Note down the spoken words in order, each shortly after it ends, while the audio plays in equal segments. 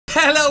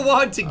Hello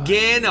once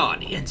again,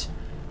 audience.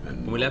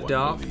 When we left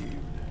off,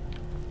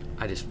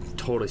 I just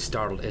totally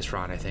startled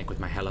Isran, I think, with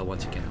my hello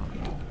once again.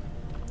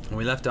 When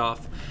we left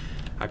off,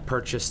 I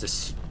purchased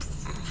this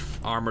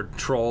armored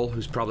troll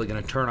who's probably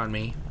gonna turn on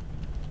me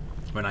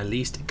when I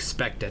least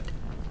expect it.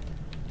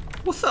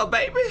 What's up,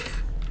 baby?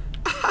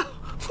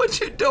 What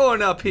you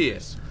doing up here?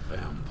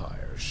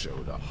 Vampire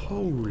showed up.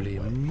 Holy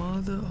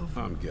mother of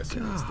I'm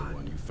guessing God. it's the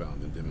one you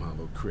found in the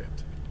Hollow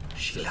Crypt.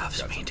 She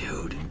loves me,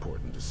 dude.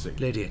 Important to say.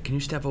 Lydia, can you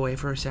step away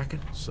for a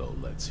second? So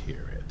let's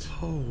hear it.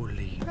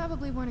 Holy.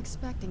 Probably weren't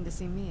expecting to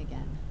see me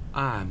again.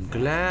 I'm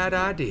glad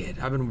I did.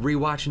 I've been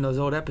rewatching those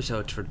old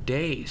episodes for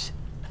days.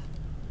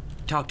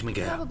 Talk to me,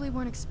 girl. Probably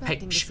weren't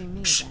expecting to see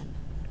me again.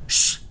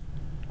 Shh!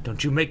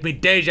 Don't you make me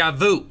deja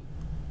vu!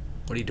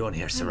 What are you doing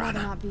here, I'd rather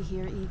Serana? not be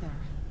here either,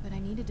 but I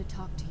needed to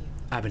talk to you.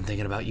 I've been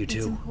thinking about you It's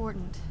too.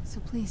 important, so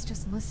please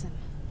just listen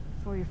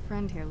before your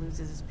friend here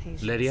loses his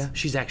patience. Lydia,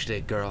 she's actually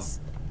a girl.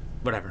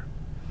 Whatever.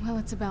 Well,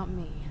 it's about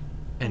me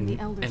And the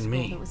Elder Scroll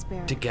me that was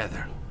buried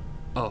together.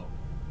 Oh.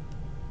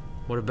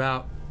 What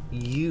about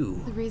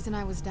you, The reason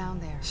I was down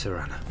there,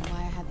 Serana? why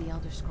I had the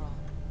Elder Scroll.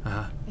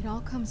 Uh-huh. It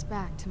all comes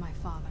back to my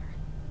father.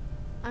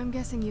 I'm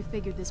guessing you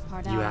figured this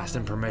part out. You asked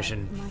him already,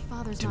 permission but my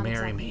father's to not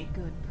marry exactly me. a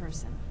good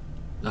person,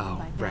 even Oh,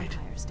 by right.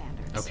 vampire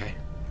standards. Okay.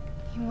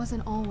 He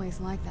wasn't always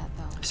like that,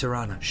 though.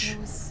 Serana, shh.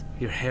 There was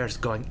Your hair's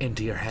going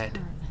into your head.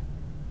 turn.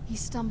 He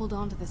stumbled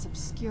onto this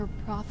obscure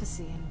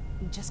prophecy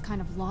and just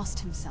kind of lost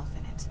himself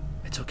in it.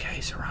 It's okay,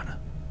 Serana.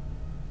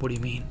 What do you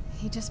mean?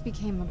 He just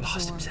became absorbed.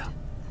 Lost himself.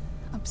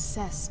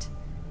 Obsessed.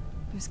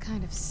 He was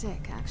kind of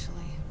sick,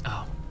 actually.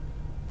 Oh.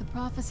 The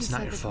prophecy It's not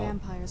said your that fault.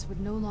 vampires would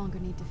no longer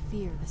need to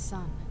fear the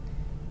sun.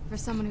 For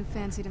someone who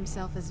fancied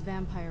himself as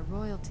vampire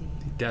royalty.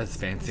 He does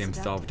fancy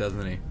himself,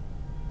 doesn't he?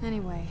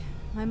 Anyway,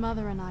 my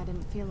mother and I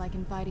didn't feel like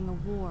inviting a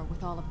war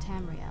with all of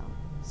Tamriel,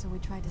 so we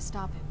tried to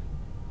stop him.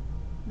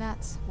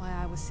 That's why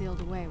I was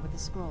sealed away with the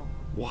scroll.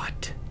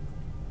 What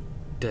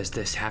does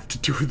this have to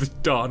do with the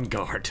Dawn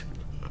Guard?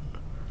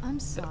 I'm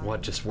sorry.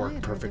 What just I worked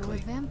had heard perfectly.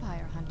 There were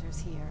vampire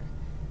hunters here.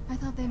 I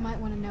thought they might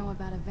want to know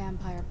about a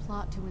vampire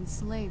plot to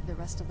enslave the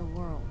rest of the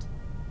world.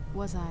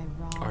 Was I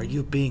wrong? Are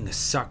you being a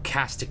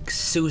sarcastic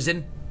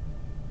Susan?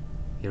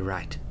 You're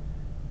right.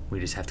 We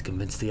just have to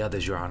convince the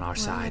others you're on our Well,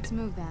 side. let's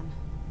move then.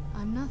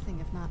 I'm nothing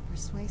if not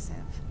persuasive.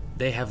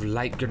 They have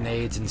light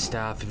grenades and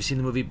stuff. Have you seen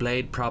the movie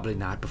Blade? Probably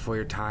not. Before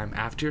your time.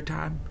 After your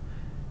time?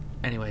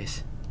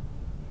 Anyways.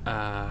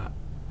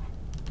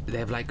 They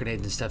have light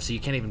grenades and stuff, so you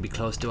can't even be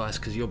close to us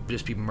because you'll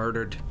just be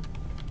murdered.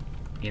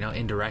 You know,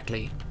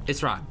 indirectly.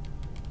 It's Ron.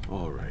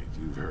 All right,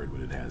 you've heard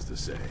what it has to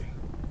say.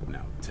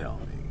 Now tell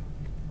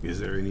me, is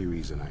there any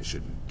reason I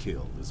shouldn't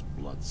kill this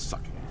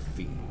blood-sucking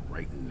fiend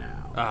right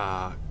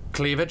now?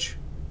 Cleavage?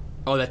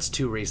 Oh, that's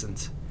 2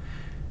 reasons.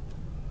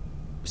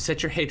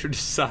 Set your hatred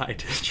aside.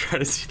 Try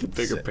to see the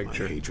bigger Set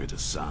picture. my hatred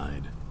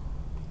aside.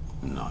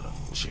 Not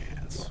a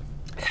chance.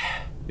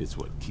 It's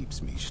what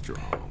keeps me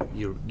strong.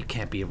 You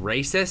can't be a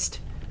racist.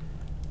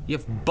 You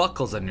have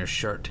buckles on your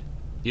shirt.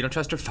 You don't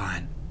trust her?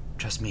 Fine.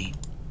 Trust me.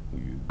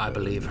 You I better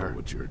believe know her.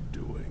 what you're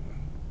doing.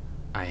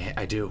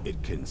 I do.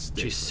 It can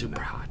stick She's for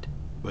super now. hot.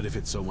 But if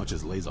it so much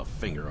as lays a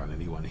finger on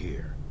anyone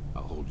here,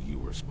 I'll hold you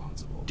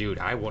responsible. Dude,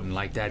 I wouldn't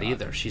like that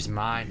either. She's You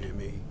mine. hear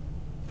me?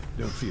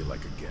 Don't feel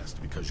like a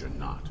guest because you're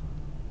not.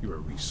 You're a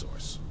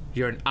resource.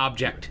 You're an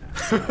object.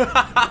 In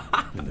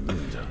the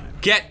meantime,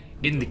 Get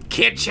in the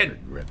kitchen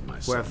regret my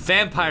where son's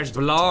vampires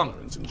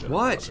tolerance belong. and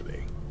What?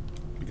 generosity.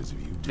 Because if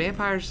you do,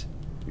 Vampires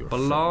your friend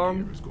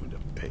belong here is going to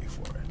pay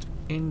for it.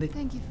 in the...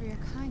 Thank you for your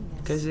kindness.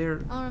 Because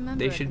I'll remember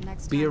they it the should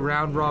next be time I'm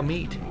around here. raw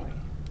meat.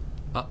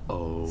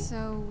 Uh-oh.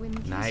 So, in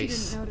case Nice. you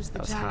didn't notice the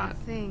That was giant hot.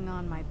 thing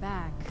on my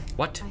back,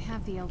 What? I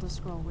have the Elder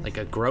Scroll with Like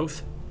me. a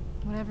growth?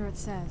 Whatever it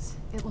says,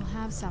 it will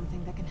have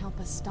something that can help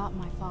us stop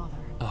my father.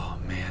 Oh,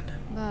 man.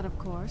 But of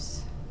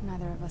course,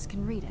 neither of us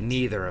can read it.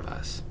 Neither of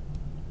us.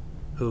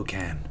 Who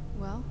can?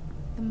 Well,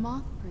 the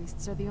moth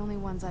priests are the only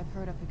ones I've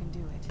heard of who can do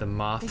it. The They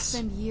moths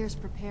spend years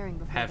preparing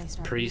before they have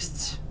start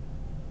priests?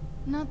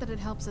 reading. Not that it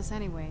helps us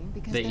anyway,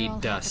 because They they're eat all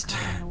dust.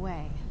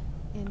 away.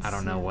 In I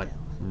don't know what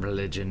Cyrodiil.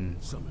 religion...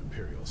 Some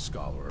Imperial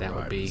scholar That would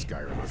arrived be- in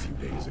Skyrim a few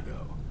days ago.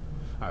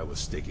 I was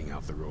staking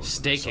out the road. when the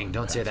Staking. sun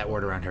Don't say passed that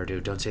word over. around her,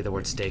 dude. Don't say the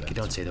word stake. That's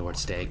Don't say the word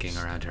staking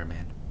priest. around her,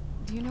 man.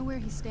 Do you know where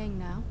he's staying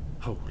now?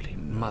 Holy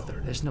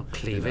mother. There's no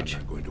cleavage.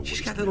 not going to She's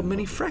waste got little any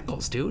mini more.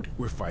 freckles, dude.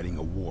 We're fighting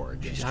a war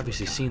against She's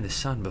obviously your seen kind. the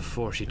sun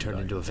before she turned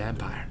And into I a intend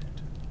to vampire. end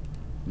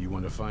it. You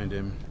want to find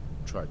him?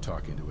 Try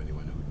talking to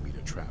anyone who'd meet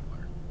a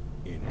traveler.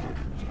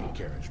 Innkeepers,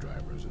 carriage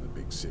drivers in the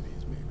big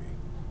cities, maybe.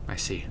 I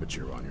see. But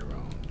you're on your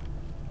own.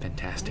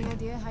 Fantastic. Any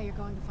idea how you're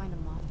going to find a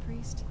moth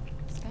priest?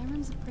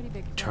 Skyrim's a pretty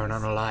big place. Turn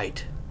on a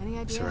light. Any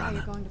idea how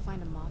you're Serana. going to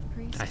find a moth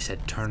priest? I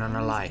said turn on a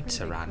Skyrim's light, pretty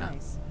big Serana.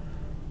 place.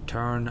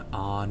 Turn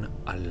on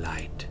a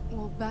light.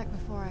 Well, back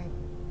before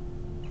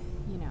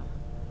you know,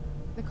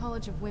 the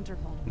College of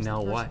Winterhold was No,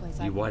 the first what? place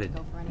You I wanted what to did-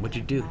 go for any what'd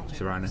you kind of do,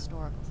 magic or Serana?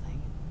 historical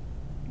thing.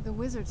 The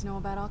wizards know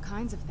about all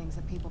kinds of things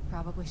that people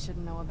probably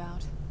shouldn't know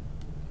about.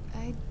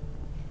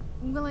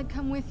 Well, I'd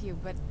come with you,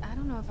 but I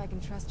don't know if I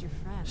can trust your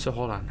friend. So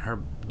hold on, her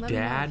Let me know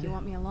dad if you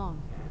want me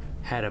along.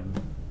 had a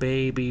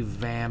baby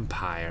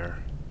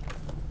vampire.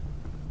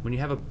 When you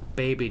have a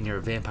baby and you're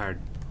a vampire,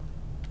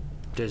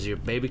 does your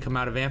baby come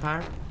out a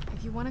vampire?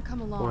 If you want to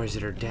come along. Or is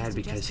it her dad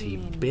because he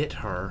bit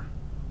her?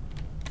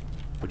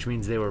 Which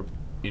means they were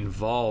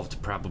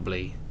involved,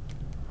 probably.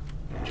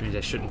 Which means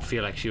I shouldn't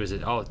feel like she was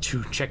at. Oh,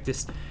 check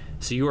this.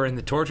 So you were in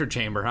the torture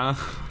chamber, huh?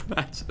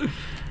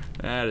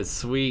 That is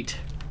sweet.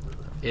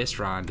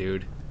 Isran,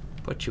 dude.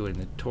 Put you in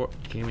the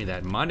give me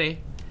that money.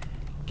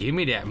 Give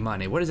me that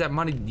money. What is that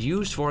money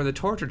used for in the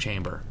torture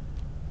chamber?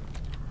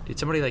 Did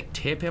somebody like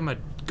tip him a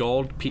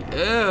gold piece?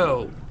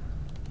 Ew!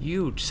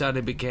 You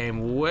suddenly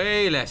became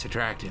way less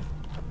attractive.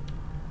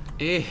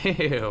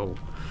 Ew.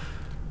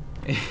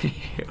 Ew.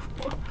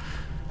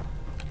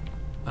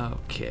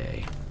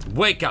 Okay.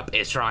 Wake up,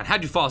 Isran.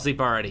 How'd you fall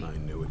asleep already? I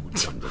knew it would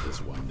come to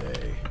this one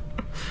day.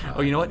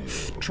 Oh, you know what?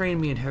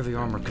 Train me in heavy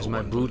armor because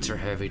my boots are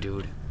heavy,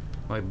 dude.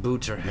 My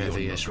boots are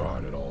heavy,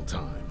 Isran. At all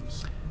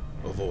times.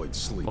 Avoid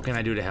sleep. What can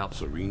I do to help?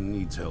 Serene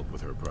needs help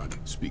with her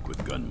project. Speak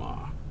with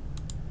Gunma.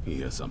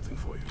 He has something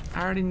for you.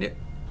 I already knew.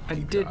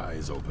 Keep your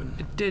eyes open.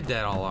 I did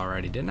that all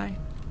already, didn't I?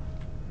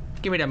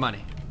 Give me that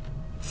money.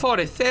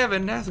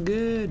 47. That's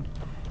good.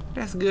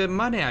 That's good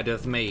money I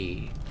just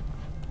made.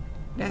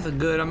 That's a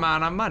good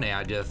amount of money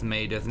I just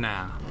made just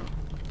now.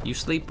 You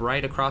sleep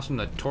right across from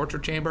the torture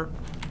chamber?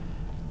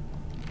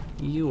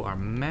 You are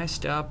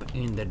messed up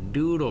in the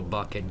doodle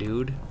bucket,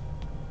 dude.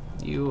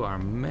 You are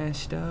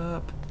messed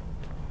up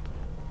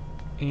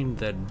in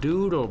the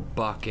doodle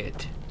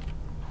bucket.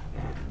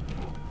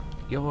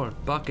 Your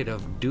bucket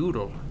of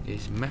doodle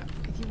is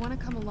If you want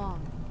to come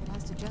along, it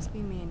has to just be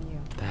me and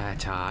you.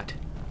 That's hot.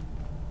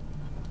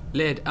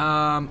 Lid,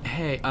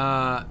 hey,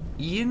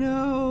 you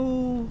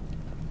know...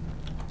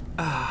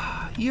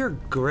 you're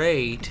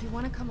great. If you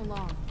want to come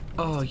along,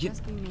 Oh,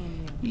 just be me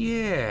and you.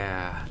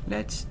 Yeah,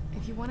 let's...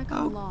 If you want to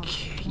come along,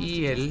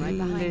 yeah, right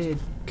behind Lid, you.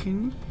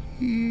 can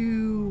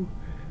you...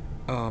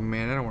 Oh,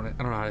 man, I don't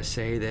know how to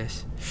say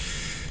this.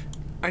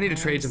 I need to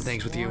trade some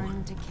things with you.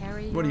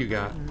 What do you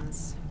got?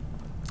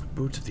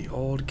 Boots of the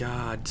old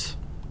gods.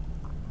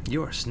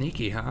 You are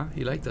sneaky, huh?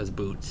 You like those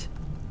boots.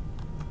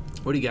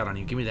 What do you got on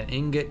you? Give me that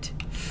ingot.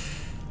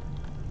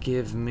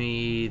 Give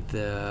me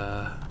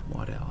the...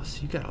 What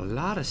else? You got a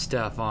lot of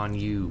stuff on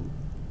you.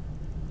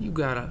 You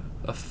got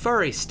a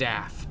furry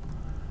staff.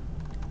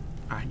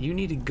 Alright, you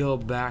need to go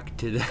back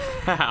to the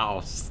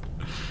house.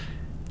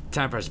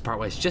 Time for us to part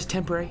ways. Just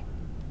temporary.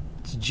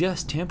 It's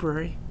just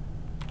temporary.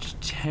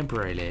 Just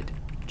temporary, Lid.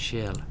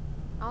 Chill.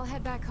 I'll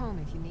head back home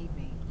if you need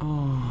me.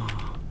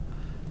 Oh,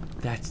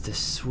 that's the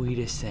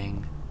sweetest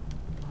thing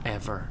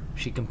ever.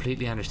 She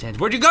completely understands.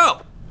 Where'd you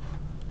go?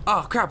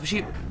 Oh, crap.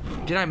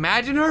 Did I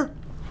imagine her?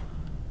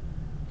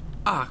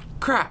 Ah,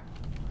 crap.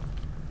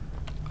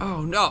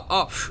 Oh, no.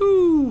 Oh,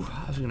 phew.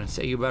 I was going to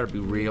say, you better be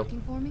real.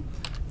 Looking for me?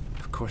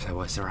 Of course I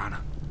was, Serana.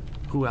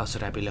 Who else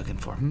would I be looking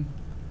for,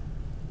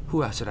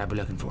 Who else would I be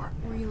looking for?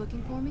 Were you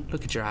looking for me?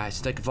 Look at your eyes.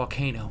 It's like a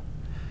volcano.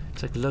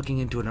 It's like looking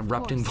into an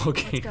erupting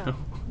volcano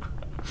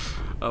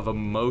of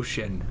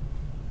emotion.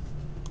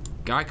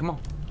 All right, come on.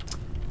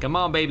 Come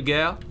on, baby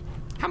girl.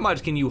 How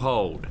much can you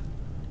hold?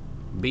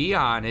 Be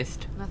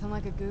honest. Nothing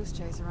like a goose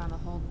chase around the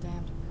whole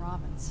damned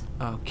province.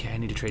 Okay, I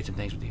need to trade some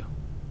things with you.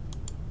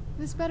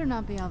 This better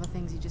not be all the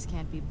things you just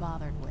can't be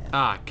bothered with.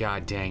 Ah,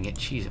 god dang it.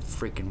 She's a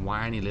freaking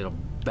whiny little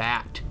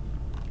bat.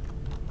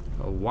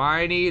 A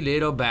whiny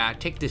little bat.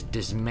 Take this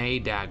dismay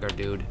dagger,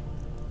 dude.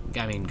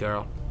 I mean,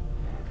 girl.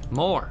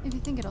 More. If you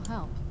think it'll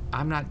help.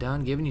 I'm not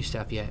done giving you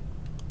stuff yet.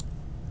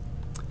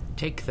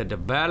 Take the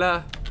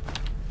Debella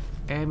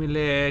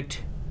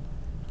amulet.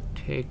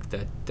 Take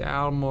the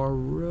Dalmor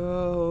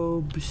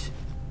robes.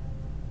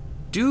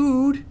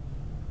 Dude!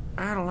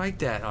 I don't like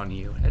that on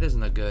you. That doesn't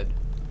look good.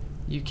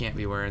 You can't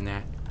be wearing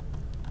that.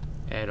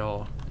 At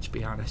all. Let's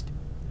be honest.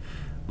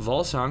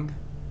 Volsung.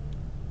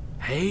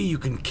 Hey, you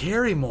can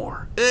carry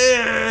more.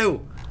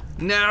 Ew!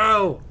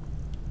 No!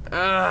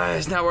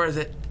 It's not worth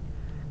it.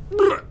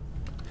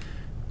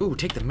 Ooh,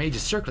 take the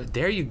Mage's Circlet.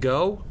 There you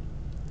go.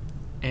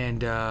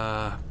 And,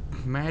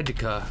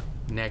 Magica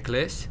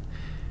necklace.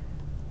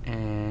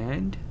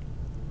 And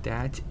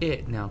that's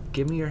it. Now,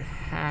 give me your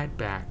hat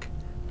back.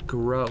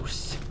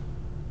 Gross.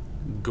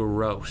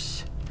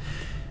 Gross.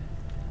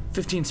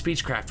 15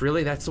 Speechcraft.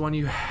 Really? That's the one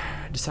you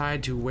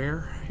decide to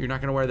wear? You're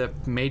not going to wear the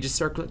Mage's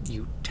Circlet?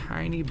 You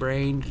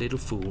tiny-brained little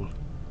fool.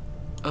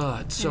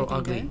 Ugh, it's so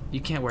ugly.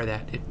 You can't wear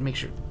that. It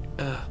makes your...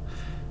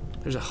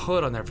 There's a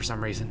hood on there for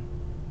some reason.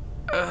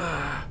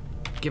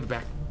 Give it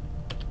back.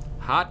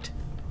 Hot.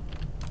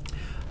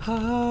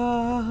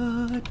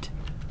 Hot.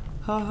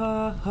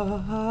 Hot.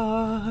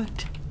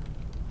 Hot.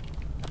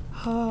 Hot.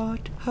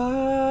 Hot. Hot.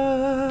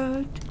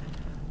 Hot.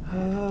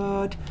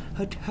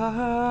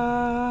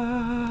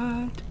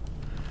 Hot.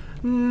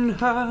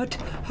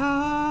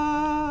 Hot.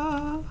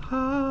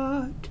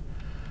 Hot.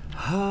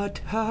 Hot.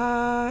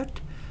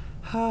 Hot.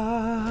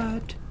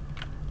 Hot.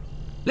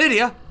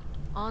 Lydia!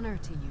 Honor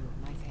to you,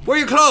 my Where are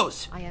your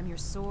clothes? I am your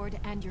sword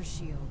and your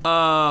shield.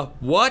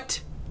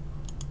 What?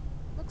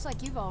 Looks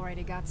like you've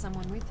already got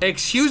someone with you.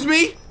 Excuse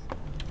me?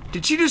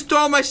 Did she just throw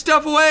all my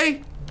stuff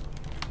away?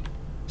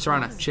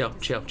 Serana, chill.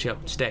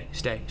 Stay.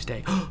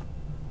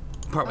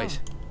 Part ways.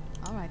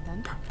 All right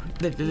then.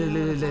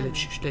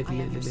 I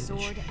am your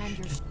sword and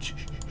your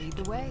lead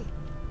the way.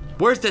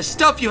 Where's the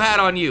stuff you had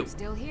on you?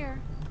 Still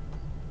here.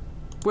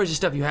 Where's the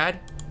stuff you had?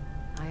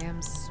 I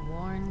am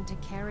sworn to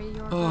carry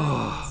your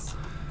Oh, burdens.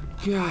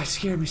 God, it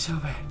scared me so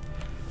bad.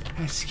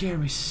 That scared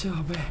me so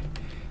bad.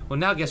 Well,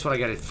 now guess what I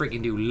gotta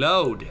freaking do?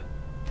 Load.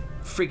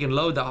 Freaking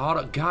load the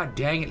auto. God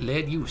dang it,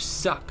 Lid. You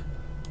suck.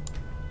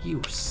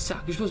 You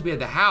suck. You're supposed to be at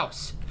the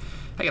house.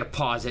 I gotta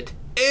pause it.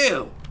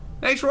 Ew.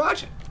 Thanks for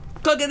watching.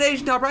 Click on the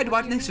Nation top right to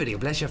watch the next video.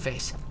 Bless your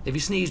face. If you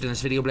sneezed in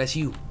this video, bless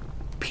you.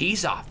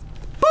 Peace off.